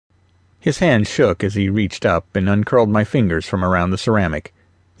His hand shook as he reached up and uncurled my fingers from around the ceramic.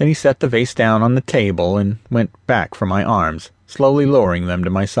 Then he set the vase down on the table and went back for my arms, slowly lowering them to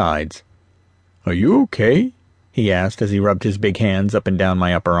my sides. "Are you okay?" he asked as he rubbed his big hands up and down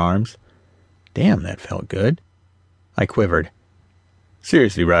my upper arms. Damn, that felt good. I quivered.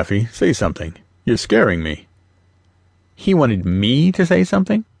 "Seriously, Rafi, say something. You're scaring me." He wanted me to say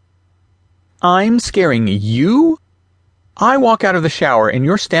something? I'm scaring you? I walk out of the shower and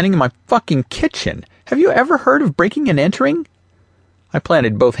you're standing in my fucking kitchen. Have you ever heard of breaking and entering? I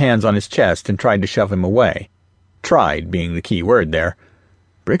planted both hands on his chest and tried to shove him away. Tried being the key word there.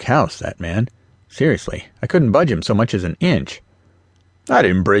 Brick house, that man. Seriously, I couldn't budge him so much as an inch. "I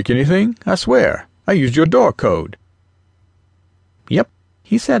didn't break anything, I swear. I used your door code." Yep,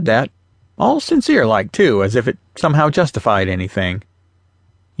 he said that. All sincere-like, too, as if it somehow justified anything.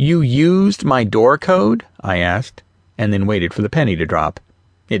 "You used my door code?" I asked, and then waited for the penny to drop.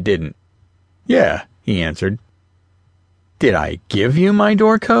 It didn't. "Yeah," he answered. "Did I give you my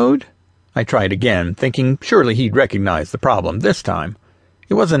door code?" I tried again, thinking surely he'd recognize the problem this time.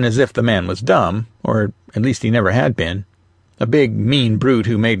 It wasn't as if the man was dumb, or at least he never had been. A big, mean brute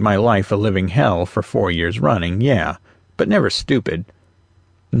who made my life a living hell for 4 years running, yeah, but never stupid.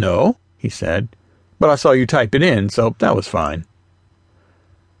 "No," he said, "but I saw you type it in, so that was fine."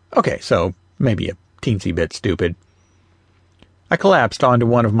 Okay, so maybe a teensy bit stupid. I collapsed onto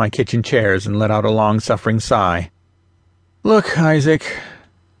one of my kitchen chairs and let out a long-suffering sigh. "Look, Isaac,"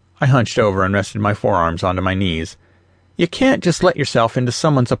 I hunched over and rested my forearms onto my knees. "You can't just let yourself into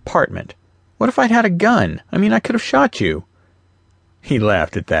someone's apartment. What if I'd had a gun? I mean, I could have shot you." He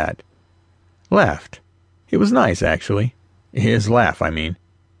laughed at that. Laughed. It was nice, actually. His laugh, I mean.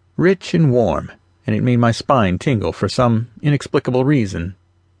 Rich and warm, and it made my spine tingle for some inexplicable reason.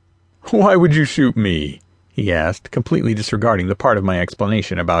 "Why would you shoot me?" he asked, completely disregarding the part of my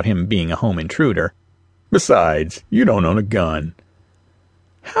explanation about him being a home intruder. "Besides, you don't own a gun."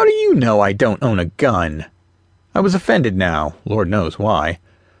 "How do you know I don't own a gun?" I was offended now, Lord knows why.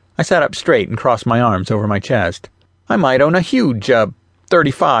 I sat up straight and crossed my arms over my chest. I might own a huge,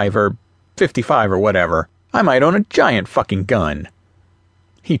 35 or 55 or whatever. I might own a giant fucking gun.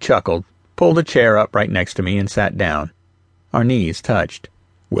 He chuckled, pulled a chair up right next to me, and sat down. Our knees touched.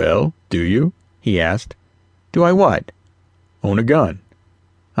 "Well, do you?" he asked. "Do I what?" "Own a gun."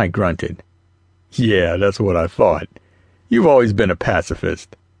 I grunted. "Yeah, that's what I thought. You've always been a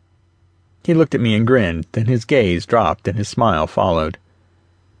pacifist." He looked at me and grinned, then his gaze dropped and his smile followed.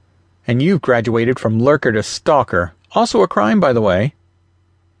 "And you've graduated from lurker to stalker. Also a crime, by the way."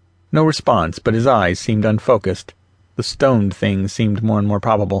 No response, but his eyes seemed unfocused. The stoned thing seemed more and more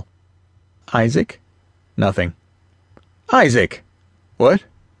probable. "Isaac?" "Nothing." "Isaac!" "What?"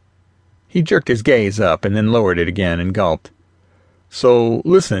 He jerked his gaze up and then lowered it again and gulped. "So,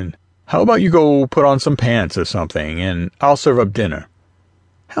 listen, how about you go put on some pants or something, and I'll serve up dinner."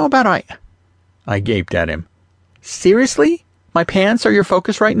 "How about I gaped at him. "Seriously? My pants are your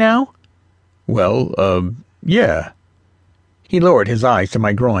focus right now?" "Well, yeah." He lowered his eyes to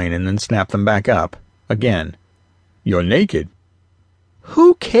my groin and then snapped them back up. Again. "You're naked."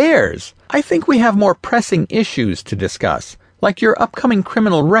 "Who cares? I think we have more pressing issues to discuss, like your upcoming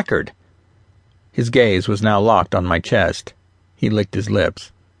criminal record." His gaze was now locked on my chest. He licked his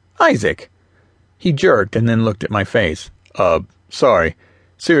lips. "Isaac!" He jerked and then looked at my face. Sorry.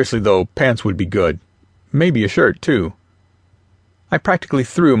 Seriously, though, pants would be good. Maybe a shirt, too." I practically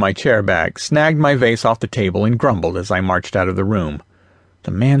threw my chair back, snagged my vase off the table, and grumbled as I marched out of the room.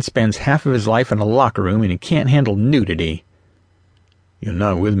 The man spends half of his life in a locker room and he can't handle nudity. "You're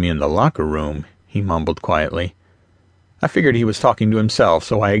not with me in the locker room," he mumbled quietly. I figured he was talking to himself,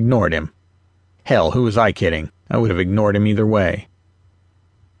 so I ignored him. Hell, who was I kidding? I would have ignored him either way.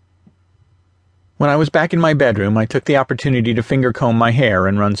 When I was back in my bedroom, I took the opportunity to finger-comb my hair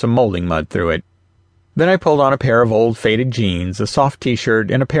and run some molding mud through it. Then I pulled on a pair of old faded jeans, a soft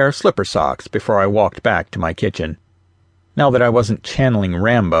t-shirt, and a pair of slipper socks before I walked back to my kitchen. Now that I wasn't channeling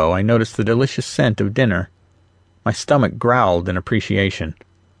Rambo, I noticed the delicious scent of dinner. My stomach growled in appreciation.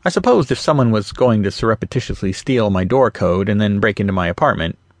 I supposed if someone was going to surreptitiously steal my door code and then break into my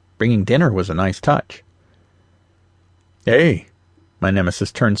apartment, bringing dinner was a nice touch. "Hey," my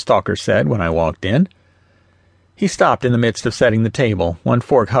nemesis-turned-stalker said when I walked in. He stopped in the midst of setting the table, one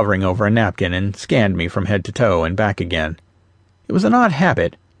fork hovering over a napkin, and scanned me from head to toe and back again. It was an odd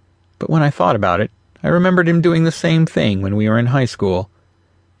habit, but when I thought about it, I remembered him doing the same thing when we were in high school.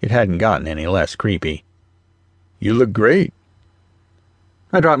 It hadn't gotten any less creepy. "You look great."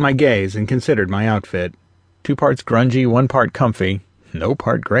 I dropped my gaze and considered my outfit. 2 parts grungy, 1 part comfy, no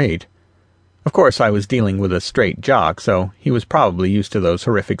part great. Of course, I was dealing with a straight jock, so he was probably used to those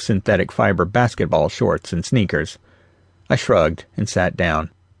horrific synthetic fiber basketball shorts and sneakers. I shrugged and sat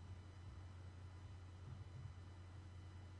down.